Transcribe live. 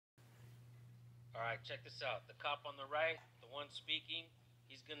Alright, check this out. The cop on the right, the one speaking,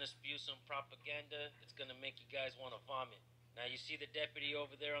 he's gonna spew some propaganda. It's gonna make you guys wanna vomit. Now you see the deputy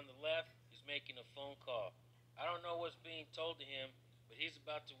over there on the left? He's making a phone call. I don't know what's being told to him, but he's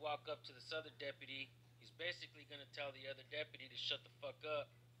about to walk up to this other deputy. He's basically gonna tell the other deputy to shut the fuck up.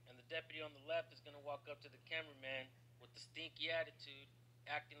 And the deputy on the left is gonna walk up to the cameraman with the stinky attitude,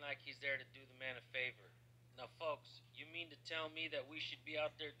 acting like he's there to do the man a favor. Now, folks, you mean to tell me that we should be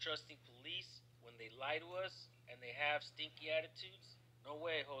out there trusting police when they lie to us and they have stinky attitudes? No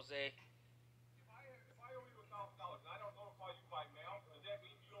way, Jose.